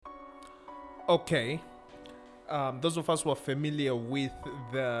Okay. Those of us who are familiar with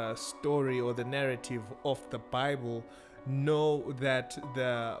the story or the narrative of the Bible know that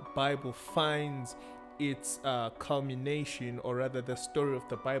the Bible finds its culmination, or rather, the story of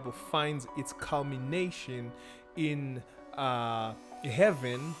the Bible finds its culmination in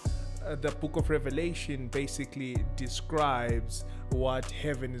heaven. The book of Revelation basically describes what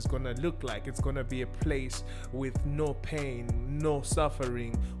heaven is going to look like. It's going to be a place with no pain, no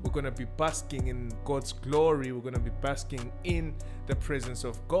suffering. We're going to be basking in God's glory. We're going to be basking in the presence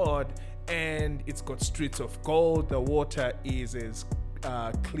of God. And it's got streets of gold. The water is as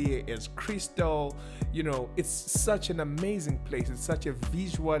clear as crystal. You know, it's such an amazing place. It's such a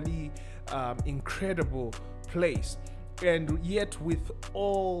visually incredible place. And yet, with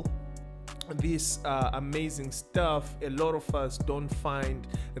all this amazing stuff, a lot of us don't find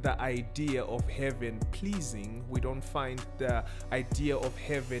the idea of heaven pleasing. We don't find the idea of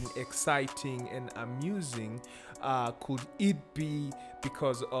heaven exciting and amusing. Could it be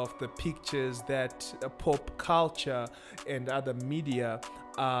because of the pictures that pop culture and other media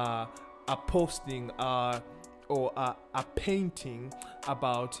are posting, or are painting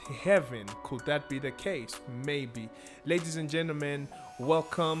about heaven? Could that be the case? Maybe. Ladies and gentlemen,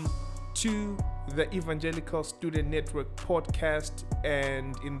 welcome to the Evangelical Student Network podcast.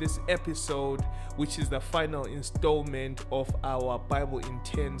 And in this episode, which is the final installment of our Bible in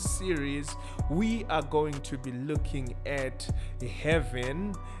 10 series, we are going to be looking at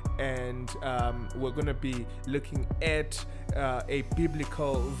heaven, and we're going to be looking at a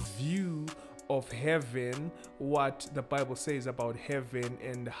biblical view of heaven, what the Bible says about heaven,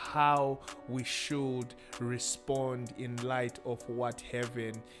 and how we should respond in light of what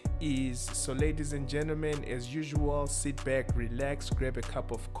heaven is. So, ladies and gentlemen, as usual, sit back, relax, grab a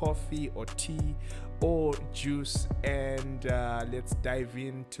cup of coffee or tea or juice, and let's dive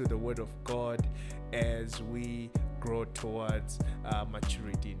into the Word of God as we grow towards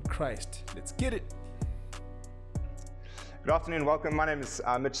maturity in Christ. Let's get it. Good afternoon, welcome. My name is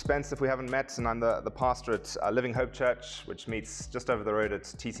Mitch Spence, if we haven't met, and I'm the pastor at Living Hope Church, which meets just over the road at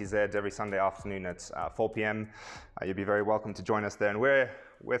TCZ every Sunday afternoon at 4 p.m. You'll be very welcome to join us there. And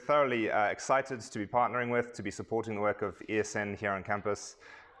we're thoroughly excited to be partnering with, to be supporting the work of ESN here on campus.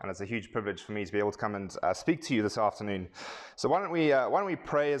 And it's a huge privilege for me to be able to come and speak to you this afternoon. So why don't we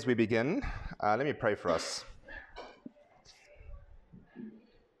pray as we begin? Let me pray for us.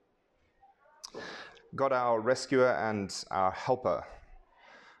 God, our rescuer and our helper,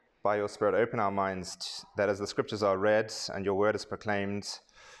 by your Spirit, open our minds that as the scriptures are read and your word is proclaimed,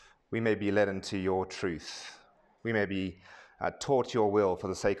 we may be led into your truth. We may be taught your will for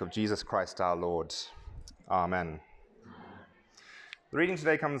the sake of Jesus Christ our Lord. Amen. The reading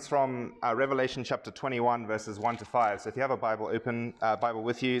today comes from Revelation chapter 21, verses 1 to 5. So if you have a Bible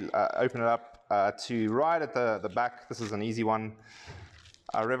with you, open it up to right at the back. This is an easy one.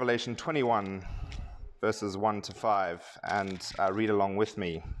 Revelation 21, verses 1 to 5, and read along with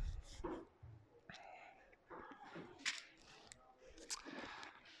me.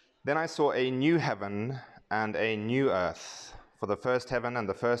 Then I saw a new heaven and a new earth, for the first heaven and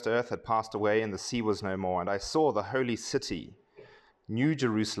the first earth had passed away, and the sea was no more. And I saw the holy city, New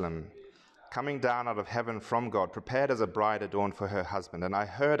Jerusalem, coming down out of heaven from God, prepared as a bride adorned for her husband. And I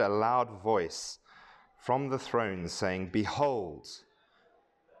heard a loud voice from the throne saying, "Behold,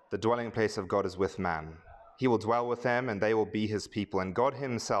 the dwelling place of God is with man. He will dwell with them, and they will be his people, and God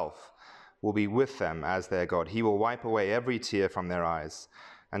himself will be with them as their God. He will wipe away every tear from their eyes,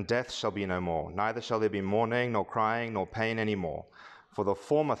 and death shall be no more. Neither shall there be mourning, nor crying, nor pain any more, for the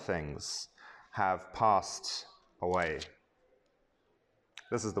former things have passed away."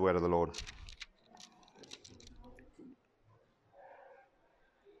 This is the word of the Lord.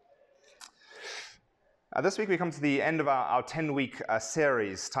 This week we come to the end of our 10-week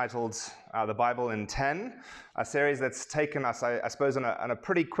series titled The Bible in 10, a series that's taken us, I suppose, on a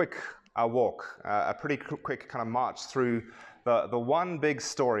pretty quick walk, a pretty quick kind of march through the one big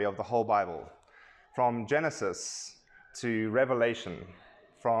story of the whole Bible, from Genesis to Revelation,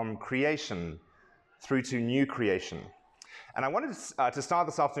 from creation through to new creation. And I wanted to start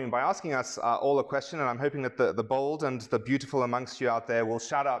this afternoon by asking us all a question, and I'm hoping that the bold and the beautiful amongst you out there will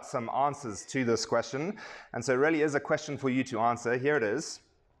shout out some answers to this question. And so it really is a question for you to answer. Here it is.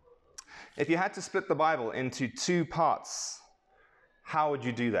 If you had to split the Bible into two parts, how would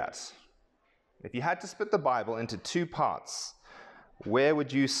you do that? If you had to split the Bible into two parts, where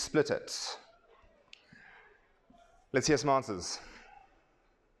would you split it? Let's hear some answers.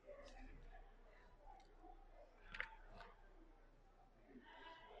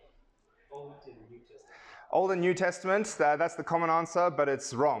 Old and New Testament, that's the common answer, but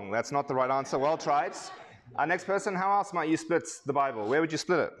it's wrong. That's not the right answer. Well tried. Next person, how else might you split the Bible? Where would you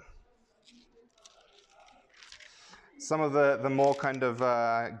split it? Some of the more kind of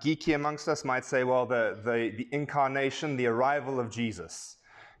geeky amongst us might say, well, the incarnation, the arrival of Jesus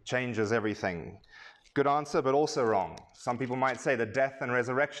changes everything. Good answer, but also wrong. Some people might say the death and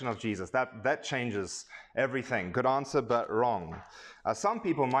resurrection of Jesus, that changes everything. Good answer, but wrong. Some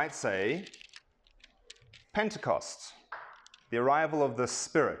people might say Pentecost, the arrival of the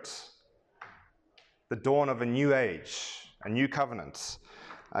Spirit, the dawn of a new age, a new covenant.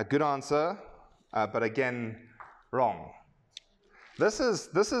 Good answer, but again, wrong. This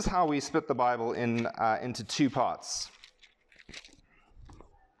is how we split the Bible into two parts.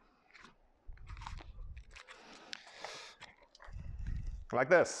 Like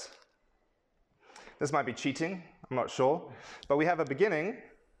this. This might be cheating, I'm not sure. But we have a beginning,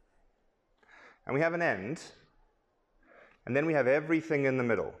 and we have an end, and then we have everything in the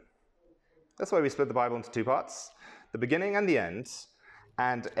middle. That's why we split the Bible into two parts. The beginning and the end,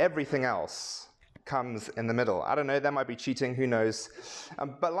 and everything else comes in the middle. I don't know, that might be cheating, who knows.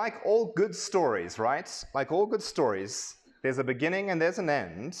 But like all good stories, right? Like all good stories, there's a beginning and there's an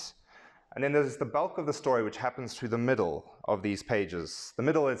end, and then there's the bulk of the story which happens through the middle of these pages. The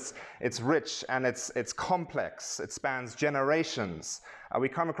middle, it's rich and it's complex. It spans generations. We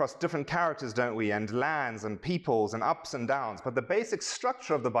come across different characters, don't we? And lands and peoples and ups and downs. But the basic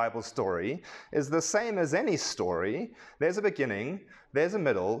structure of the Bible story is the same as any story. There's a beginning, there's a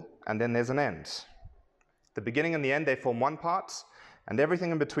middle, and then there's an end. The beginning and the end, they form one part, and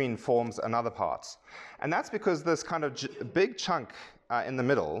everything in between forms another part. And that's because this kind of big chunk in the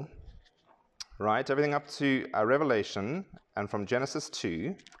middle, right, everything up to Revelation and from Genesis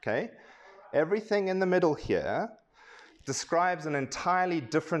 2, okay, everything in the middle here describes an entirely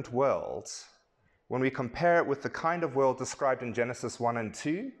different world when we compare it with the kind of world described in Genesis 1 and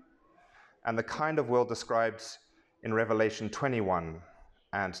 2 and the kind of world described in Revelation 21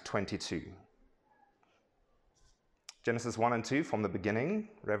 and 22. Genesis 1 and 2 form the beginning,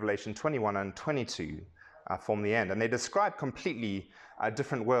 Revelation 21 and 22 form the end. And they describe completely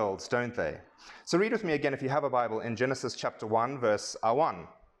different worlds, don't they? So read with me again, if you have a Bible, in Genesis chapter 1, verse 1.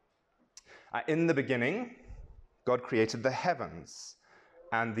 In the beginning, God created the heavens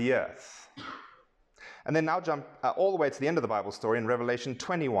and the earth. And then now jump all the way to the end of the Bible story in Revelation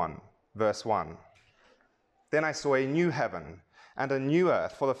 21, verse 1. Then I saw a new heaven and a new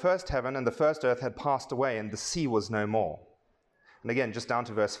earth, for the first heaven and the first earth had passed away, and the sea was no more. And again, just down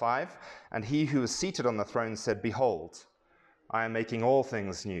to verse 5, and he who was seated on the throne said, Behold, I am making all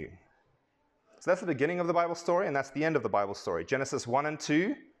things new. So that's the beginning of the Bible story, and that's the end of the Bible story. Genesis 1 and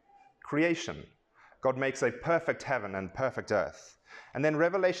 2, creation. God makes a perfect heaven and perfect earth. And then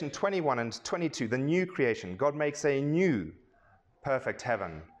Revelation 21 and 22, the new creation. God makes a new perfect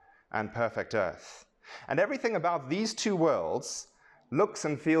heaven and perfect earth. And everything about these two worlds looks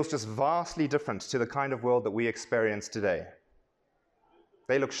and feels just vastly different to the kind of world that we experience today.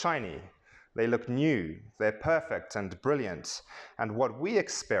 They look shiny, they look new, they're perfect and brilliant. And what we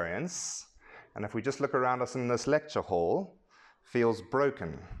experience, and if we just look around us in this lecture hall, feels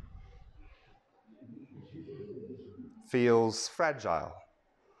broken, feels fragile,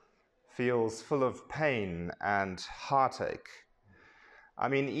 feels full of pain and heartache. I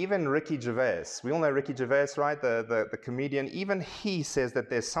mean, even Ricky Gervais, we all know Ricky Gervais, right? The comedian, even he says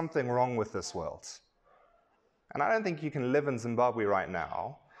that there's something wrong with this world. And I don't think you can live in Zimbabwe right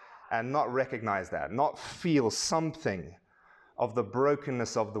now and not recognize that, not feel something of the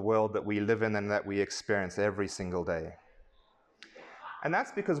brokenness of the world that we live in and that we experience every single day. And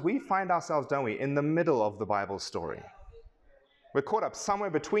that's because we find ourselves, don't we, in the middle of the Bible story. We're caught up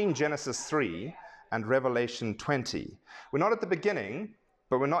somewhere between Genesis 3 and Revelation 20. We're not at the beginning,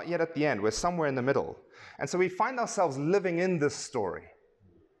 but we're not yet at the end. We're somewhere in the middle. And so we find ourselves living in this story.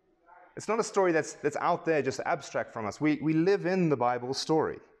 It's not a story that's out there, just abstract from us. We live in the Bible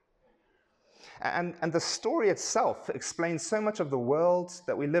story. And the story itself explains so much of the world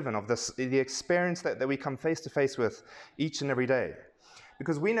that we live in, of the experience that we come face to face with each and every day.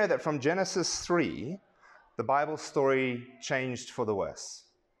 Because we know that from Genesis 3, the Bible story changed for the worse.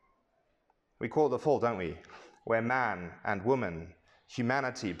 We call it the fall, don't we? Where man and woman,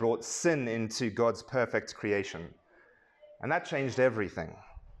 humanity, brought sin into God's perfect creation. And that changed everything.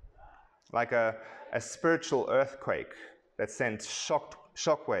 Like a spiritual earthquake that sent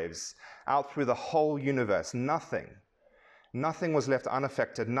shockwaves out through the whole universe. Nothing was left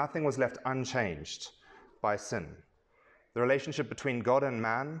unaffected. Nothing was left unchanged by sin. The relationship between God and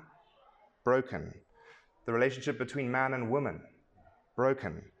man, broken. The relationship between man and woman,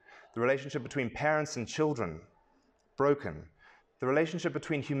 broken. The relationship between parents and children, broken. The relationship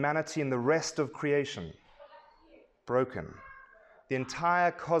between humanity and the rest of creation, broken. The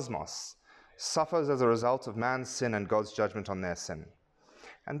entire cosmos suffers as a result of man's sin and God's judgment on their sin.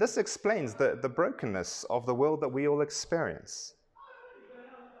 And this explains the brokenness of the world that we all experience.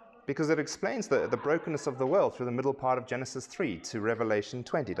 Because it explains the brokenness of the world through the middle part of Genesis 3 to Revelation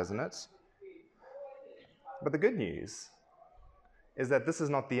 20, doesn't it? But the good news is that this is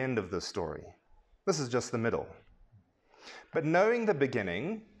not the end of the story. This is just the middle. But knowing the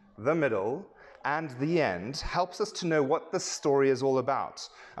beginning, the middle, and the end helps us to know what this story is all about,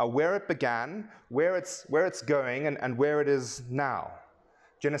 where it began, where it's going, and where it is now.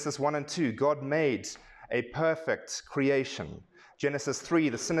 Genesis 1 and 2, God made a perfect creation. Genesis 3,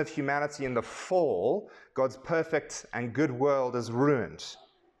 the sin of humanity and the fall, God's perfect and good world is ruined.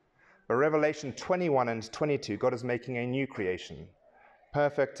 But Revelation 21 and 22, God is making a new creation,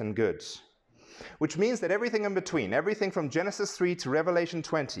 perfect and good. Which means that everything in between, everything from Genesis 3 to Revelation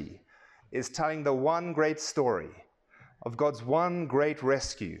 20, is telling the one great story of God's one great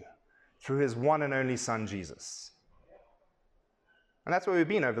rescue through his one and only Son, Jesus. And that's where we've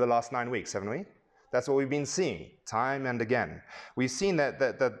been over the last 9 weeks, haven't we? That's what we've been seeing time and again. We've seen that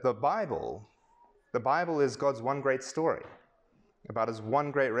the Bible is God's one great story about his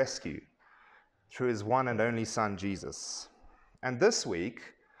one great rescue through his one and only Son, Jesus. And this week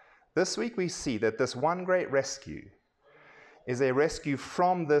we see that this one great rescue is a rescue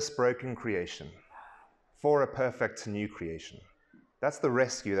from this broken creation for a perfect new creation. That's the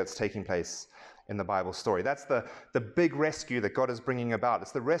rescue that's taking place in the Bible story. That's the big rescue that God is bringing about.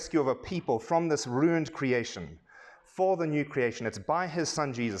 It's the rescue of a people from this ruined creation for the new creation. It's by his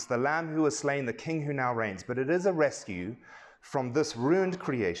Son Jesus, the Lamb who was slain, the King who now reigns. But it is a rescue from this ruined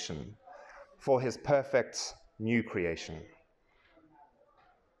creation for his perfect new creation.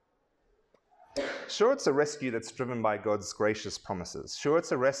 Sure, it's a rescue that's driven by God's gracious promises. Sure,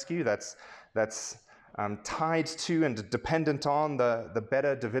 it's a rescue that's tied to and dependent on the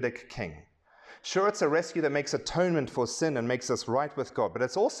better Davidic king. Sure, it's a rescue that makes atonement for sin and makes us right with God, but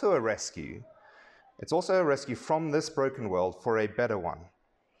it's also a rescue. It's also a rescue from this broken world for a better one.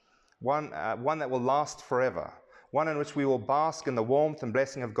 One that will last forever. One in which we will bask in the warmth and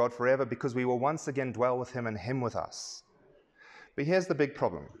blessing of God forever because we will once again dwell with him and him with us. But here's the big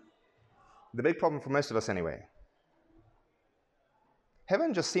problem. The big problem for most of us anyway.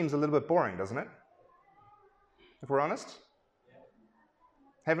 Heaven just seems a little bit boring, doesn't it? If we're honest.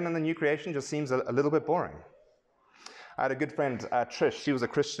 Heaven and the new creation just seems a little bit boring. I had a good friend, Trish. She was a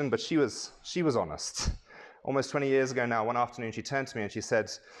Christian, but she was honest. Almost 20 years ago now, one afternoon, she turned to me and she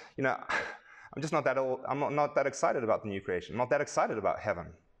said, I'm just not that old. I'm not that excited about the new creation. I'm not that excited about heaven.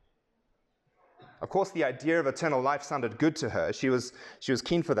 Of course, the idea of eternal life sounded good to her. She was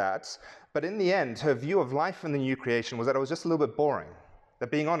keen for that. But in the end, her view of life in the new creation was that it was just a little bit boring.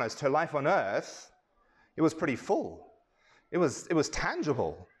 That being honest, her life on earth, it was pretty full. It was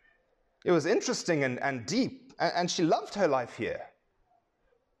tangible. It was interesting and deep. And she loved her life here.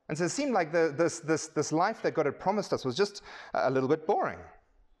 And so it seemed like this life that God had promised us was just a little bit boring.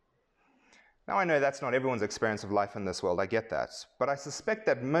 Now, I know that's not everyone's experience of life in this world. I get that. But I suspect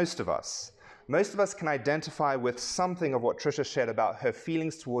that most of us can identify with something of what Trisha shared about her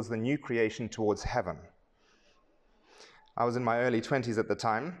feelings towards the new creation, towards heaven. I was in my early 20s at the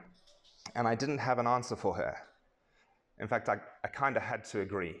time, and I didn't have an answer for her. In fact, I kind of had to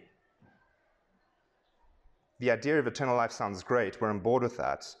agree. The idea of eternal life sounds great. We're on board with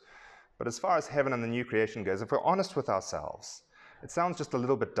that. But as far as heaven and the new creation goes, if we're honest with ourselves, it sounds just a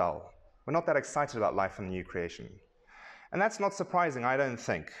little bit dull. We're not that excited about life in the new creation. And that's not surprising, I don't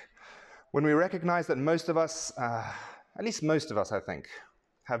think. When we recognize that most of us, at least most of us, I think,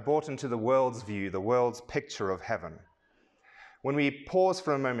 have bought into the world's view, the world's picture of heaven. When we pause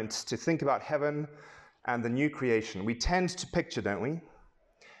for a moment to think about heaven and the new creation, we tend to picture, don't we?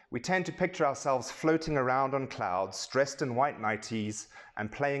 We tend to picture ourselves floating around on clouds, dressed in white nighties,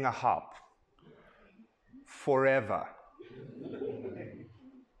 and playing a harp. Forever.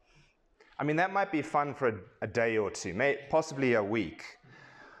 I mean, that might be fun for a day or two, possibly a week.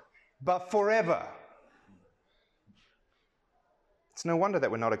 But forever. It's no wonder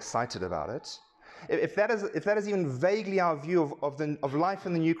that we're not excited about it. If that is even vaguely our view of life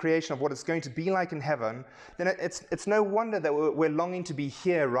in the new creation, of what it's going to be like in heaven, then it's no wonder that we're longing to be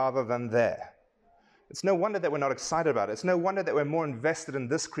here rather than there. It's no wonder that we're not excited about it. It's no wonder that we're more invested in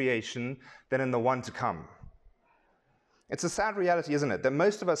this creation than in the one to come. It's a sad reality, isn't it, that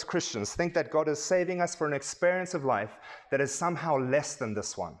most of us Christians think that God is saving us for an experience of life that is somehow less than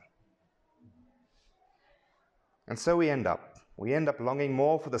this one. And so we end up We end up longing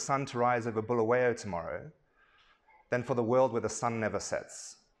more for the sun to rise over Bulawayo tomorrow than for the world where the sun never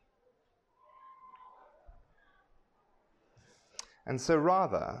sets. And so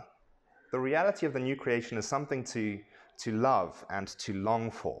rather, the reality of the new creation is something to love and to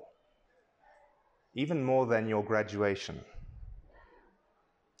long for, even more than your graduation,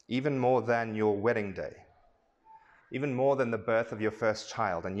 even more than your wedding day, even more than the birth of your first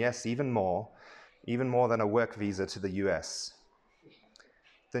child, and yes, even more than a work visa to the US.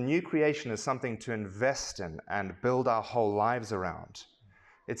 The new creation is something to invest in and build our whole lives around.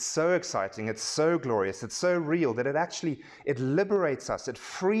 It's so exciting, it's so glorious, it's so real that it liberates us, it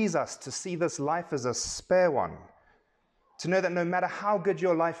frees us to see this life as a spare one. To know that no matter how good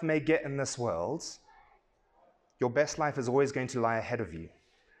your life may get in this world, your best life is always going to lie ahead of you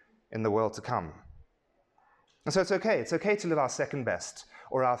in the world to come. And so it's okay to live our second best,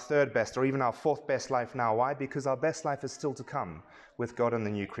 or our third best, or even our fourth best life now. Why? Because our best life is still to come with God in the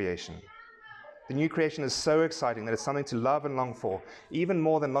new creation. The new creation is so exciting that it's something to love and long for, even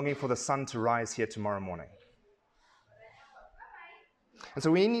more than longing for the sun to rise here tomorrow morning. And so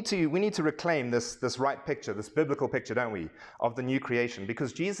we need to reclaim this right picture, this biblical picture, don't we, of the new creation,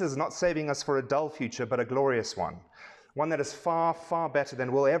 because Jesus is not saving us for a dull future, but a glorious one that is far, far better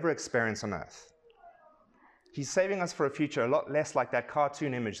than we'll ever experience on earth. He's saving us for a future a lot less like that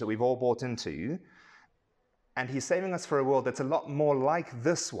cartoon image that we've all bought into, and he's saving us for a world that's a lot more like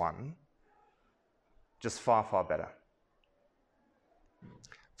this one, just far, far better.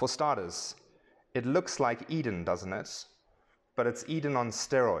 For starters, it looks like Eden, doesn't it? But it's Eden on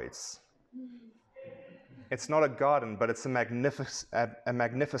steroids. It's not a garden, but it's a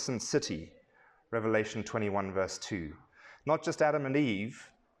magnificent city. Revelation 21, verse 2. Not just Adam and Eve,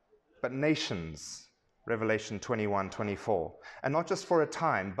 but nations. Revelation 21, 24. And not just for a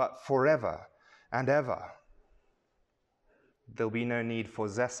time, but forever and ever. There'll be no need for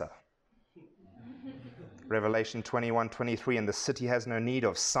Zessa. Revelation 21, 23. And the city has no need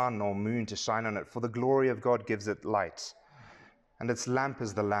of sun or moon to shine on it, for the glory of God gives it light, and its lamp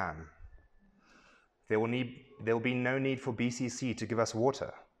is the Lamb. There will be no need for BCC to give us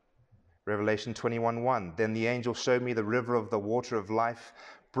water. Revelation 21:1. Then the angel showed me the river of the water of life,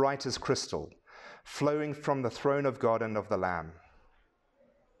 bright as crystal, flowing from the throne of God and of the Lamb.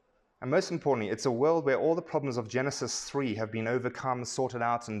 And most importantly, it's a world where all the problems of Genesis 3 have been overcome, sorted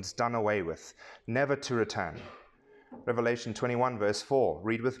out, and done away with, never to return. Revelation 21, verse 4.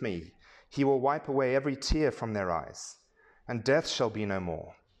 Read with me. He will wipe away every tear from their eyes, and death shall be no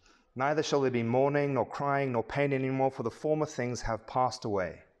more. Neither shall there be mourning, nor crying, nor pain anymore, for the former things have passed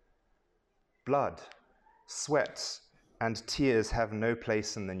away. Blood, sweat, and tears have no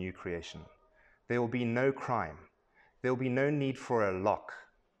place in the new creation. There will be no crime. There will be no need for a lock.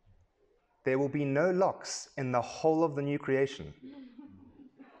 There will be no locks in the whole of the new creation.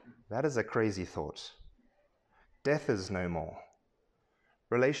 That is a crazy thought. Death is no more.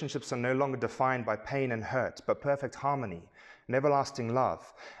 Relationships are no longer defined by pain and hurt, but perfect harmony and everlasting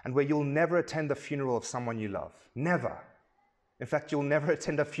love, and where you'll never attend the funeral of someone you love. Never. In fact, you'll never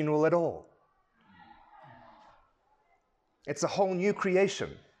attend a funeral at all. It's a whole new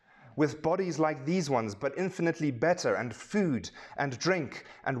creation, with bodies like these ones, but infinitely better, and food and drink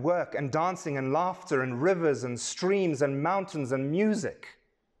and work and dancing and laughter and rivers and streams and mountains and music.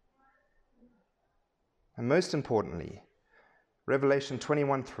 And most importantly, Revelation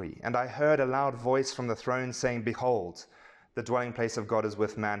 21:3, and I heard a loud voice from the throne saying, Behold, the dwelling place of God is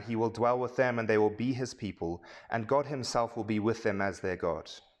with man. He will dwell with them, and they will be his people, and God himself will be with them as their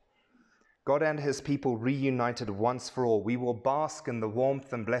God. God and his people reunited once for all. We will bask in the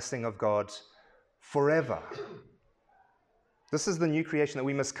warmth and blessing of God forever. This is the new creation that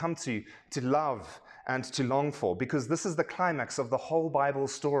we must come to love and to long for, because this is the climax of the whole Bible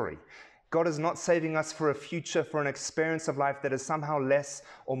story. God is not saving us for a future, for an experience of life that is somehow less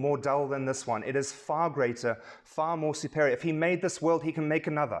or more dull than this one. It is far greater, far more superior. If he made this world, he can make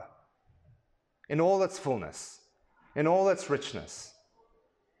another, in all its fullness, in all its richness,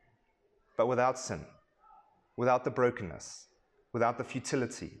 but without sin, without the brokenness, without the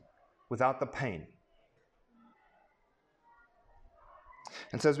futility, without the pain.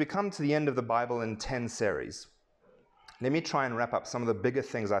 And so as we come to the end of the Bible in 10 series, let me try and wrap up some of the bigger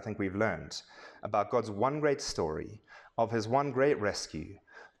things I think we've learned about God's one great story of his one great rescue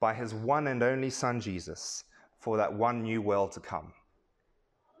by his one and only Son, Jesus, for that one new world to come.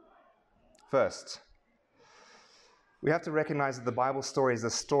 First, we have to recognize that the Bible story is a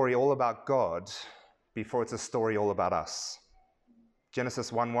story all about God before it's a story all about us.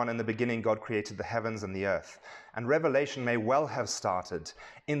 Genesis 1:1, in the beginning God created the heavens and the earth. And Revelation may well have started,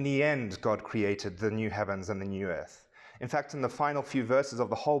 in the end God created the new heavens and the new earth. In fact, in the final few verses of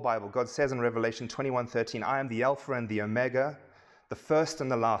the whole Bible, God says in Revelation 21:13, I am the Alpha and the Omega, the first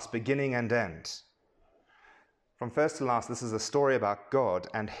and the last, beginning and end. From first to last, this is a story about God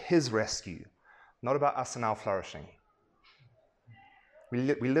and his rescue, not about us and our flourishing. We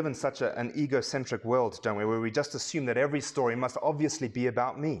live in such an egocentric world, don't we, where we just assume that every story must obviously be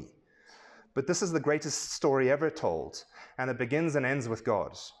about me. But this is the greatest story ever told, and it begins and ends with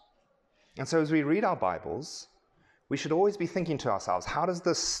God. And so as we read our Bibles, we should always be thinking to ourselves, how does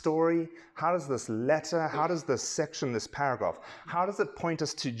this story, how does this letter, how does this section, this paragraph, how does it point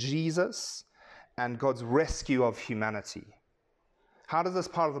us to Jesus and God's rescue of humanity? How does this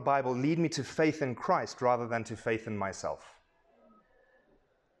part of the Bible lead me to faith in Christ rather than to faith in myself?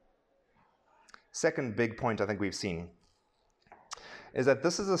 Second big point I think we've seen is that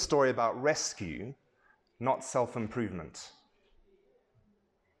this is a story about rescue, not self-improvement.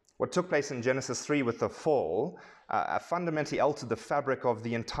 What took place in Genesis 3 with the fall fundamentally altered the fabric of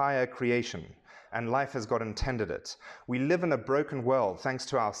the entire creation, and life as God intended it. We live in a broken world thanks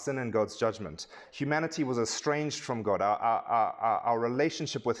to our sin and God's judgment. Humanity was estranged from God, our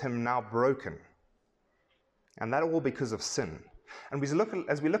relationship with him now broken. And that all because of sin. And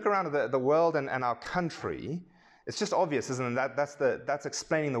as we look around at the world and our country, it's just obvious, isn't it? That's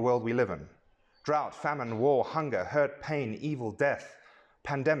explaining the world we live in. Drought, famine, war, hunger, hurt, pain, evil, death,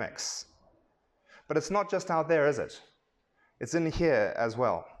 pandemics. But it's not just out there, is it? It's in here as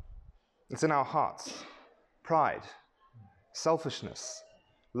well. It's in our hearts. Pride, selfishness,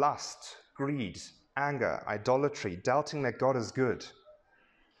 lust, greed, anger, idolatry, doubting that God is good.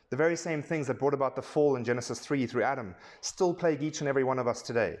 The very same things that brought about the fall in Genesis 3 through Adam still plague each and every one of us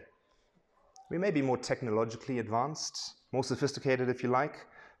today. We may be more technologically advanced, more sophisticated if you like.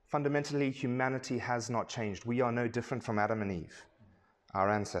 Fundamentally, humanity has not changed. We are no different from Adam and Eve, our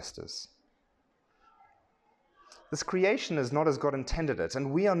ancestors. This creation is not as God intended it,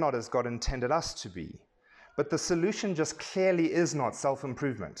 and we are not as God intended us to be. But the solution just clearly is not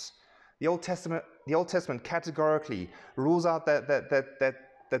self-improvement. The Old Testament categorically rules out that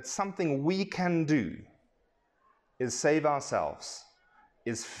something we can do is save ourselves,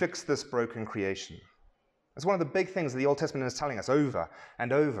 is fix this broken creation. It's one of the big things that the Old Testament is telling us over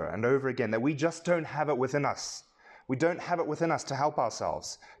and over and over again, that we just don't have it within us. We don't have it within us to help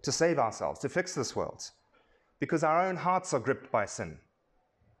ourselves, to save ourselves, to fix this world, because our own hearts are gripped by sin.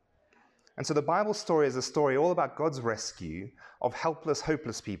 And so the Bible story is a story all about God's rescue of helpless,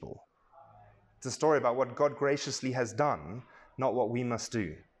 hopeless people. It's a story about what God graciously has done, not what we must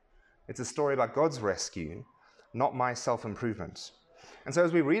do. It's a story about God's rescue, not my self-improvement. And so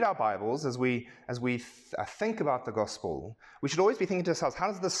as we read our Bibles, as we think about the gospel, we should always be thinking to ourselves,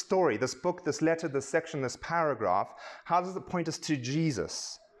 how does this story, this book, this letter, this section, this paragraph, how does it point us to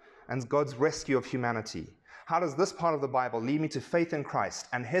Jesus and God's rescue of humanity? How does this part of the Bible lead me to faith in Christ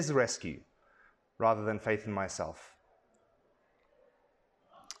and his rescue rather than faith in myself?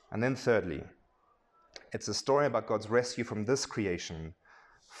 And then thirdly, it's a story about God's rescue from this creation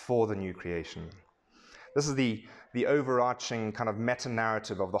for the new creation. This is the overarching kind of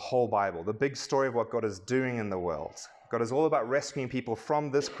meta-narrative of the whole Bible, the big story of what God is doing in the world. God is all about rescuing people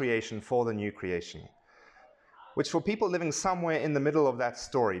from this creation for the new creation, which for people living somewhere in the middle of that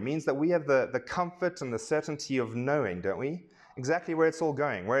story means that we have the comfort and the certainty of knowing, don't we, exactly where it's all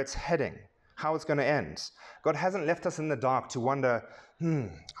going, where it's heading, how it's going to end. God hasn't left us in the dark to wonder,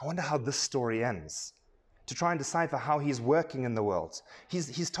 I wonder how this story ends, to try and decipher how he's working in the world.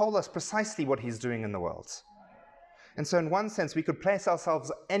 He's told us precisely what he's doing in the world. And so in one sense, we could place ourselves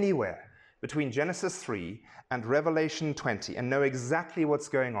anywhere between Genesis 3 and Revelation 20 and know exactly what's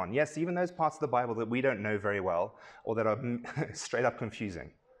going on. Yes, even those parts of the Bible that we don't know very well or that are straight up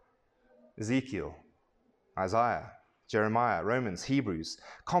confusing. Ezekiel, Isaiah, Jeremiah, Romans, Hebrews,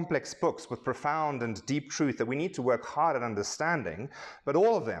 complex books with profound and deep truth that we need to work hard at understanding, but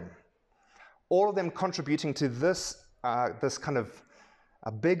all of them contributing to this kind of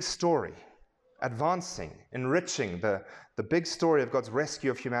a big story, advancing, enriching the big story of God's rescue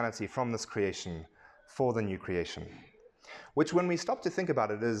of humanity from this creation for the new creation, which when we stop to think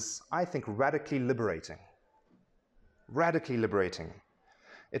about it is, I think, radically liberating. Radically liberating.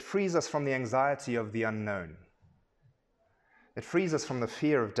 It frees us from the anxiety of the unknown. It frees us from the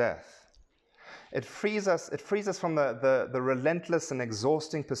fear of death. It frees us from the relentless and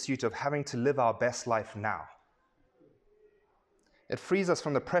exhausting pursuit of having to live our best life now. It frees us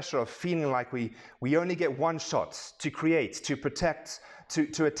from the pressure of feeling like we only get one shot to create, to protect,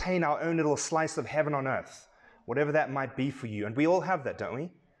 to attain our own little slice of heaven on earth, whatever that might be for you. And we all have that, don't we?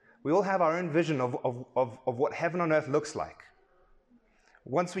 We all have our own vision of what heaven on earth looks like.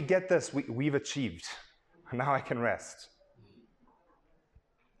 Once we get this, we've achieved. and now I can rest.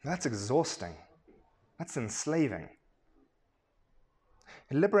 That's exhausting. That's enslaving.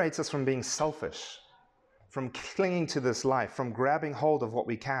 It liberates us from being selfish, from clinging to this life, from grabbing hold of what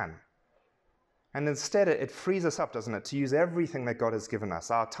we can. And instead, it frees us up, doesn't it, to use everything that God has given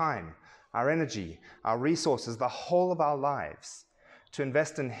us, our time, our energy, our resources, the whole of our lives, to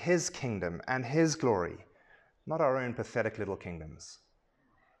invest in His kingdom and His glory, not our own pathetic little kingdoms.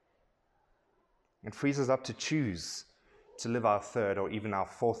 It frees us up to choose to live our third or even our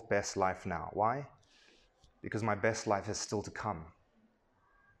fourth best life now. Why? Because my best life is still to come.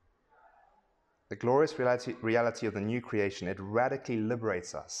 The glorious reality of the new creation, it radically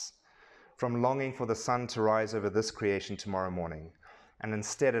liberates us from longing for the sun to rise over this creation tomorrow morning. And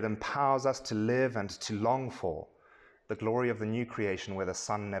instead, it empowers us to live and to long for the glory of the new creation where the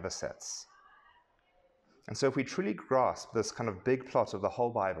sun never sets. And so if we truly grasp this kind of big plot of the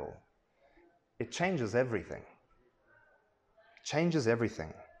whole Bible, it changes everything. It changes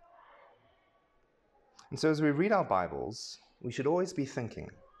everything. And so as we read our Bibles, we should always be thinking,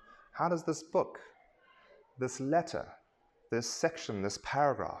 how does this book, this letter, this section, this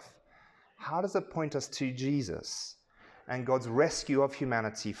paragraph, how does it point us to Jesus and God's rescue of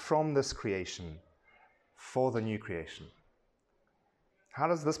humanity from this creation for the new creation? How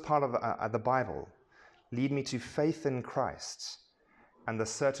does this part of the Bible lead me to faith in Christ and the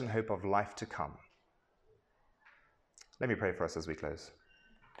certain hope of life to come? Let me pray for us as we close.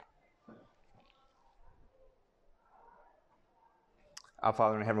 Our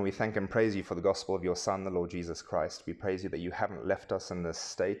Father in heaven, we thank and praise you for the gospel of your Son, the Lord Jesus Christ. We praise you that you haven't left us in this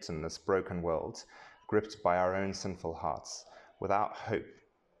state, in this broken world, gripped by our own sinful hearts, without hope.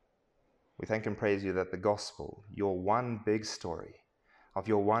 We thank and praise you that the gospel, your one big story of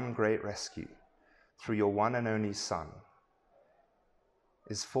your one great rescue through your one and only Son,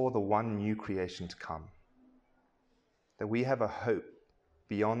 is for the one new creation to come. That we have a hope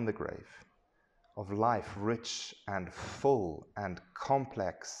beyond the grave, of life rich and full and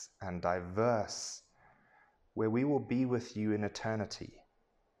complex and diverse, where we will be with you in eternity,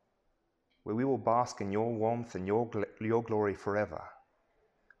 where we will bask in your warmth and your glory forever,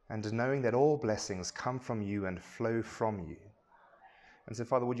 and knowing that all blessings come from you and flow from you. And so,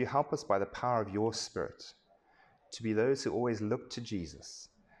 Father, would you help us by the power of your Spirit to be those who always look to Jesus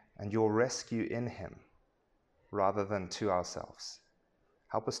and your rescue in him rather than to ourselves.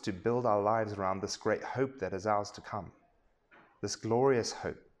 Help us to build our lives around this great hope that is ours to come, this glorious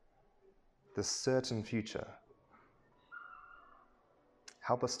hope, this certain future.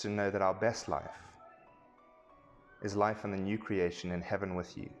 Help us to know that our best life is life in the new creation in heaven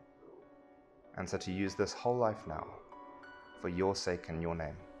with you, and so to use this whole life now for your sake and your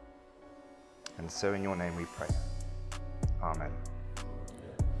name. And so in your name we pray. Amen.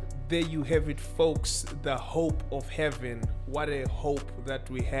 There you have it, folks, the hope of heaven. What a hope that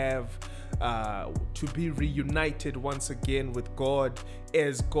we have to be reunited once again with God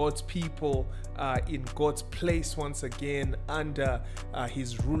as God's people, in God's place once again under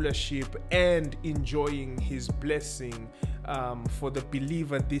his rulership and enjoying his blessing. For the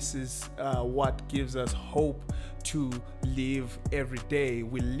believer, this is what gives us hope to live every day.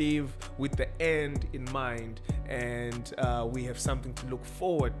 We live with the end in mind, and we have something to look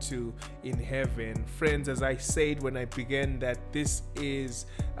forward to in heaven. Friends, as I said when I began, that this is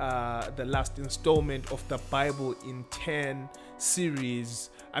the last installment of the Bible in 10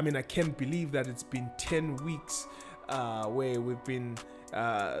 series. I mean, I can't believe that it's been 10 weeks where we've been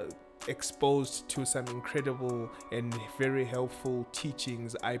exposed to some incredible and very helpful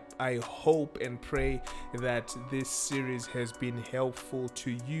teachings. I hope and pray that this series has been helpful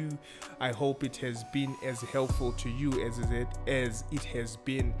to you. I hope it has been as helpful to you as it has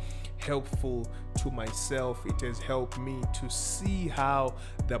been helpful to myself. It has helped me to see how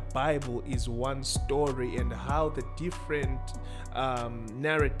the Bible is one story and how the different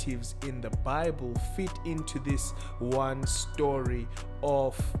narratives in the Bible fit into this one story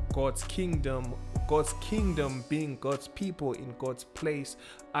of God's kingdom being God's people in God's place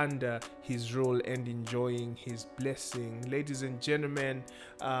under his rule and enjoying his blessing. Ladies and gentlemen,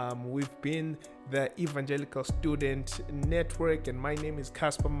 we've been the Evangelical Student Network, and my name is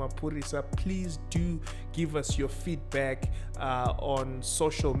Casper Mapurisa. Please do give us your feedback on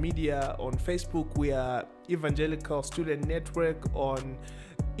social media. On Facebook, we are Evangelical Student Network. On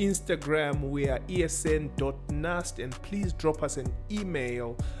Instagram, we are esn.nast, and please drop us an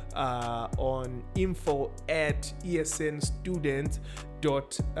email on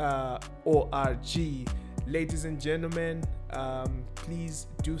info@esnstudent.org. Ladies and gentlemen, please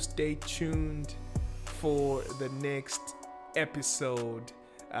do stay tuned for the next episode.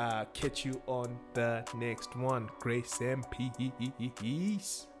 Catch you on the next one. Grace and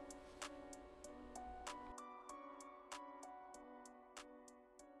peace.